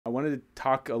wanted to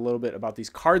talk a little bit about these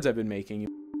cards I've been making.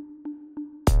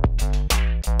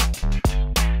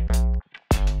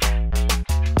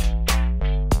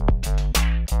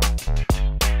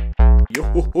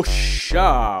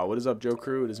 Yo-ho-ho-sha! What is up,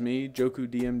 Johku? It is me, Johku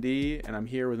DMD, and I'm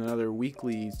here with another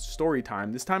weekly story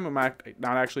time. This time I'm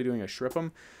not actually doing a Shrip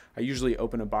 'em. I usually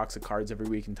open a box of cards every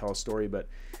week and tell a story, but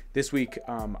this week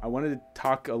I wanted to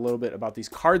talk a little bit about these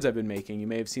cards I've been making. You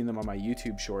may have seen them on my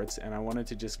YouTube shorts, and I wanted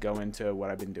to just go into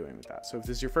what I've been doing with that. So if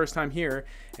this is your first time here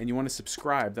and you want to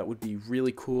subscribe, that would be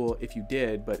really cool if you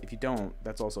did, but if you don't,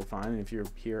 that's also fine. And if you're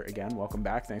here again, welcome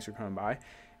back. Thanks for coming by.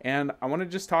 And I want to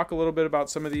just talk a little bit about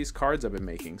some of these cards I've been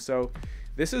making. So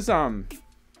this is one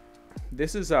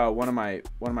of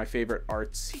my favorite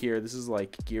arts here. This is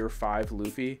like Gear 5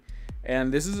 Luffy.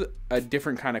 And this is a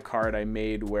different kind of card I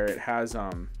made where it has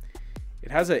an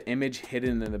image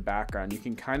hidden in the background. You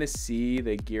can kind of see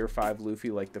the Gear 5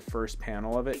 Luffy, like the first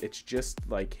panel of it. It's just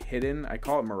like hidden. I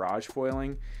call it mirage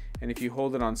foiling. And if you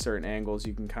hold it on certain angles,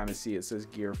 you can kind of see it says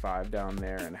Gear 5 down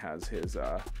there and has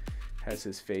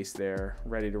his face there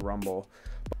ready to rumble.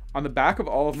 On the back of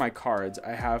all of my cards,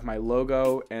 I have my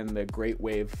logo and the Great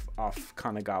Wave off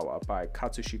Kanagawa by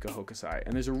Katsushika Hokusai.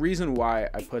 And there's a reason why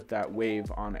I put that wave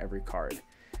on every card.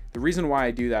 The reason why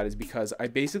I do that is because I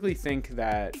basically think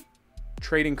that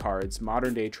trading cards,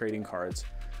 modern day trading cards,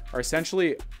 are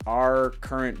essentially our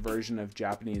current version of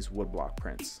Japanese woodblock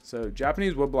prints. So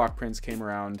Japanese woodblock prints came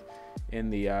around in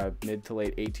the mid to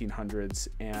late 1800s,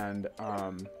 and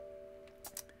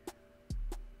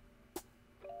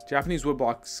Japanese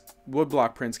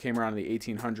woodblock prints came around in the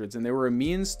 1800s, and they were a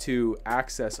means to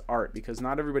access art because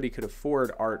not everybody could afford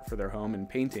art for their home and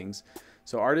paintings.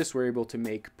 So artists were able to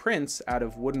make prints out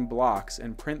of wooden blocks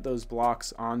and print those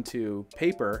blocks onto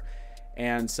paper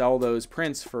and sell those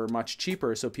prints for much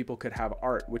cheaper so people could have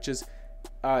art, which is,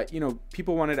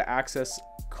 people wanted to access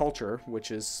culture,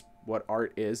 which is what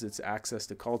art is. It's access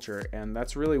to culture, and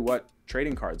that's really what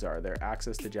trading cards are. They're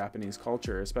access to Japanese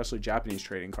culture, especially Japanese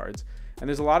trading cards. And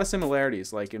there's a lot of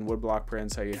similarities, like in woodblock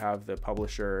prints, how you have the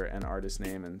publisher and artist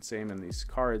name, and same in these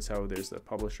cards, how there's the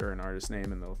publisher and artist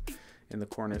name in the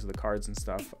corners of the cards and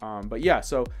stuff. But yeah,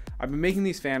 so I've been making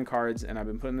these fan cards, and I've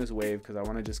been putting this wave because I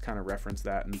want to just kind of reference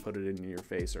that and put it in your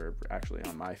face, or actually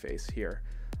on my face here.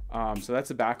 So that's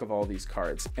the back of all these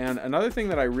cards. And another thing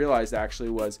that I realized actually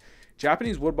was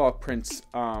Japanese woodblock prints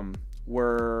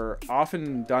were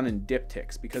often done in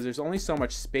diptychs because there's only so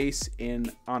much space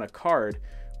on a card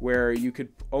where you could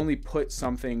only put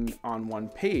something on one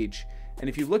page. And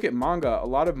if you look at manga, a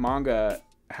lot of manga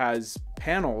has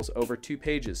panels over 2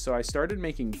 pages. So I started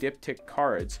making diptych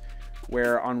cards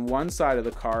where on one side of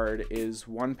the card is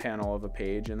one panel of a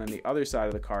page, and then the other side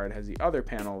of the card has the other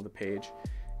panel of the page.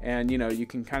 And you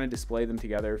can kind of display them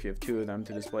together if you have 2 of them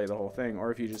to display the whole thing,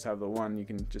 or if you just have the one, you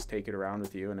can just take it around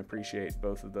with you and appreciate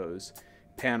both of those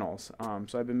panels.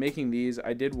 So I've been making these.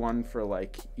 I did one for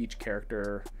like each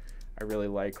character I really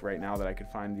like right now that I could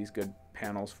find these good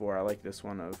panels for. I like this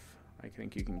one of, I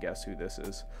think you can guess who this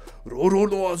is.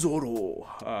 Roro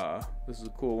Zoro. This is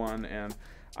a cool one, and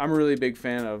I'm a really big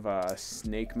fan of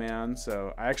Snake Man.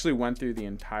 So I actually went through the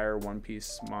entire One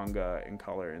Piece manga in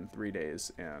color in 3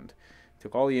 days and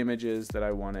took all the images that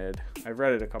I wanted. I've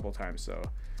read it a couple times, so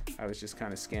I was just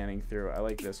kind of scanning through. I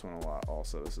like this one a lot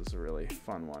also. This is a really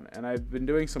fun one. And I've been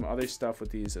doing some other stuff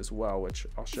with these as well, which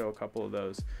I'll show a couple of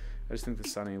those. I just think the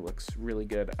Sunny looks really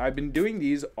good. I've been doing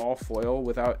these all foil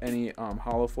without any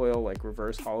hollow foil, like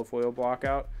reverse hollow foil block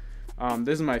out.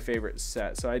 This is my favorite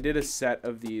set. So I did a set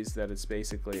of these that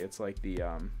it's like the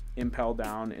Impel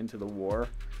Down into the War.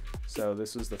 So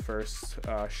this was the first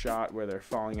shot where they're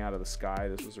falling out of the sky.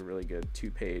 This was a really good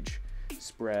 2-page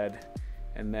spread.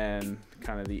 And then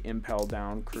kind of the Impel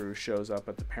Down crew shows up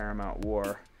at the Paramount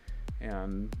War,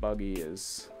 and Buggy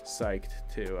is psyched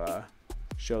to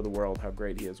show the world how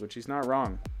great he is, which he's not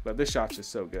wrong. But this shot's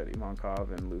just so good.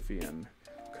 Ivankov and Luffy and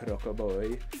Kuroko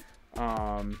Boy.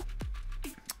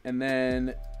 And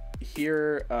then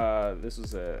here, I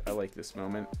like this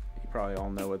moment. You probably all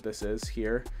know what this is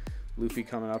here. Luffy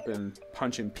coming up and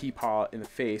punching Peepaw in the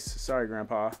face. Sorry,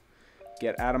 Grandpa.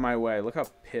 Get out of my way. Look how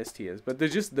pissed he is. But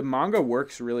the manga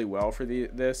works really well for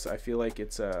this. I feel like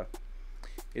it's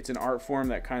an art form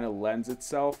that kind of lends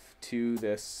itself to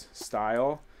this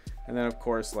style. And then of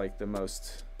course, like the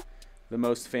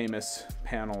most famous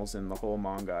panels in the whole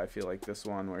manga, I feel like this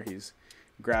one where he's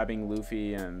grabbing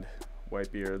Luffy and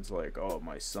Whitebeard's like, "Oh,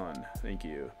 my son, thank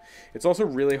you." It's also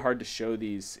really hard to show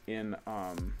these in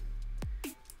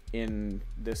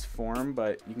this form,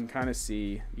 but you can kind of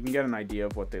see, you can get an idea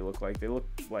of what they look like. They look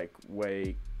like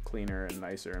way cleaner and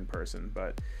nicer in person,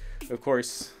 but of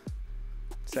course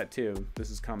set 2. This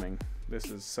is coming. This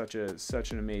is such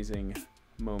an amazing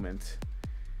moment.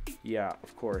 Yeah,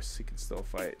 of course, he can still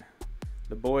fight.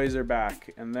 The boys are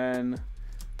back. And then,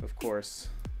 of course,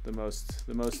 the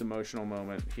most emotional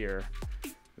moment here.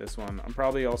 This one. I'm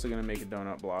probably also going to make a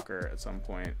donut blocker at some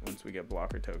point once we get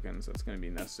blocker tokens. That's going to be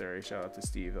necessary. Shout out to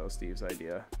Steve. That was Steve's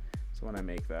idea. So when I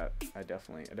make that, I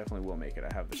definitely will make it.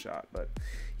 I have the shot. But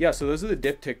yeah, so those are the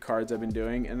diptych cards I've been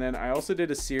doing. And then I also did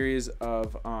a series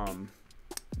of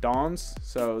Dawns.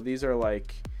 So these are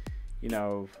like, you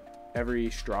know, every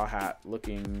straw hat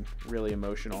looking really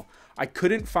emotional. I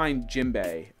couldn't find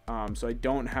Jimbei. So I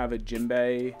don't have a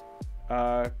Jimbei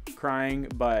crying,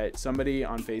 but somebody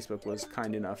on Facebook was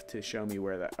kind enough to show me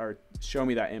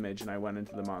that image, and I went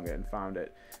into the manga and found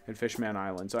it in Fishman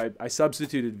Island. So I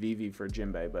substituted Vivi for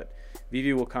Jimbei, but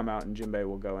Vivi will come out and Jimbei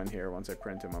will go in here once I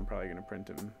print him. I'm probably going to print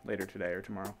him later today or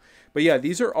tomorrow. But yeah,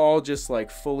 these are all just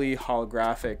like fully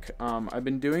holographic. I've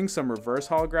been doing some reverse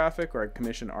holographic, where I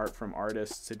commission art from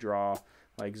artists to draw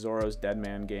like Zoro's Dead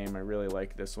Man game. I really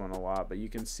like this one a lot, but you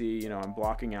can see, you know, I'm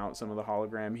blocking out some of the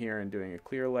hologram here and doing a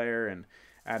clear layer and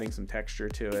adding some texture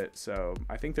to it. So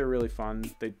I think they're really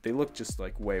fun. They look just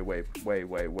like way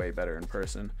better in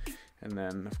person. And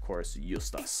then of course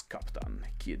Justas Kaptan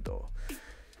Kido.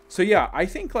 So yeah, I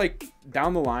think like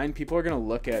down the line people are going to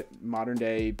look at modern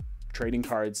day trading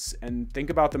cards and think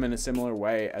about them in a similar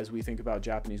way as we think about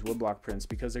Japanese woodblock prints,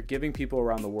 because they're giving people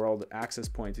around the world access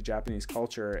point to Japanese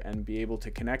culture and be able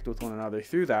to connect with one another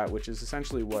through that, which is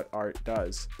essentially what art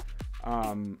does.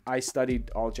 I studied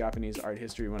all Japanese art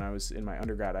history when I was in my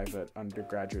undergrad. I have an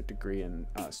undergraduate degree in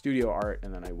studio art,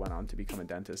 and then I went on to become a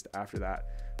dentist after that.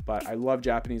 But I love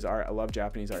Japanese art. I love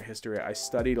Japanese art history. I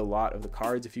studied a lot of the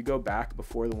cards. If you go back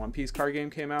before the One Piece card game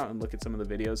came out and look at some of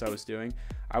the videos I was doing,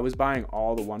 I was buying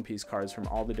all the One Piece cards from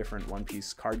all the different One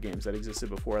Piece card games that existed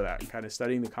before that, and kind of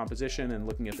studying the composition and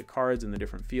looking at the cards and the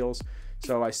different feels.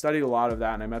 So I studied a lot of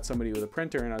that, and I met somebody with a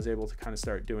printer, and I was able to kind of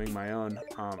start doing my own.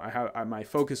 My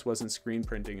focus wasn't screen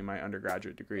printing in my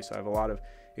undergraduate degree, so I have a lot of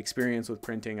experience with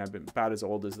printing. I've been about as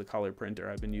old as the color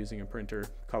printer. I've been using a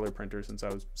color printer since I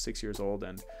was 6 years old,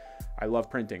 and I love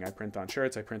printing. I print on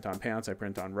shirts, I print on pants, I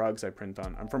print on rugs,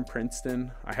 I'm from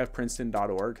Princeton. I have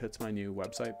princeton.org. That's my new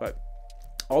website. But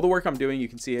all the work I'm doing, you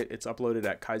can see it. It's uploaded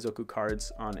at Kaizoku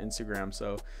Cards on Instagram.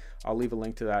 So I'll leave a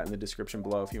link to that in the description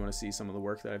below if you want to see some of the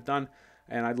work that I've done.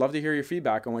 And I'd love to hear your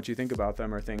feedback on what you think about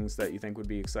them or things that you think would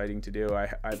be exciting to do.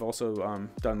 I've also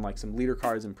done like some leader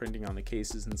cards and printing on the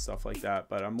cases and stuff like that.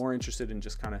 But I'm more interested in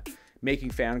just kind of making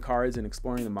fan cards and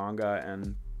exploring the manga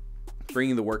and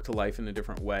bringing the work to life in a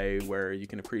different way where you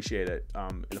can appreciate it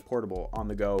in a portable,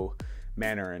 on-the-go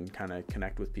manner and kind of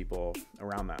connect with people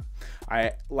around that.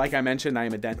 Like I mentioned, I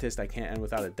am a dentist. I can't end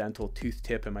without a dental tooth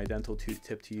tip, and my dental tooth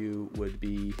tip to you would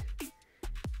be,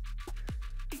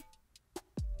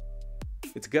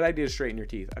 it's a good idea to straighten your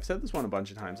teeth. I've said this one a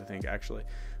bunch of times, I think, actually.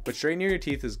 But straightening your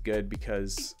teeth is good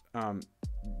because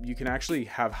you can actually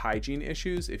have hygiene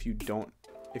issues if your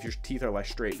teeth are less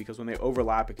straight, because when they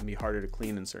overlap, it can be harder to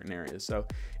clean in certain areas. So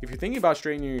if you're thinking about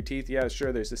straightening your teeth, yeah,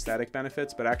 sure, there's aesthetic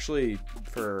benefits, but actually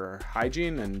for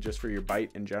hygiene and just for your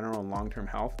bite in general and long-term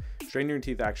health, straightening your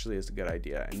teeth actually is a good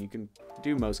idea. And you can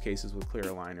do most cases with clear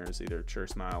aligners, either Sure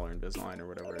Smile or Invisalign or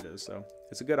whatever it is. So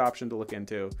it's a good option to look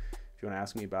into. If you want to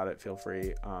ask me about it, feel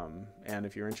free. And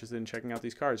if you're interested in checking out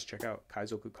these cards, check out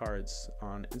Kaizoku Cards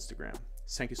on Instagram.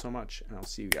 Thank you so much, and I'll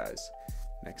see you guys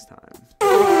next time.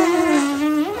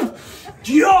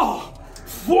 Ja!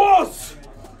 Was?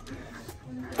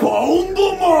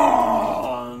 Bomberman!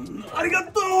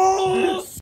 Arigato!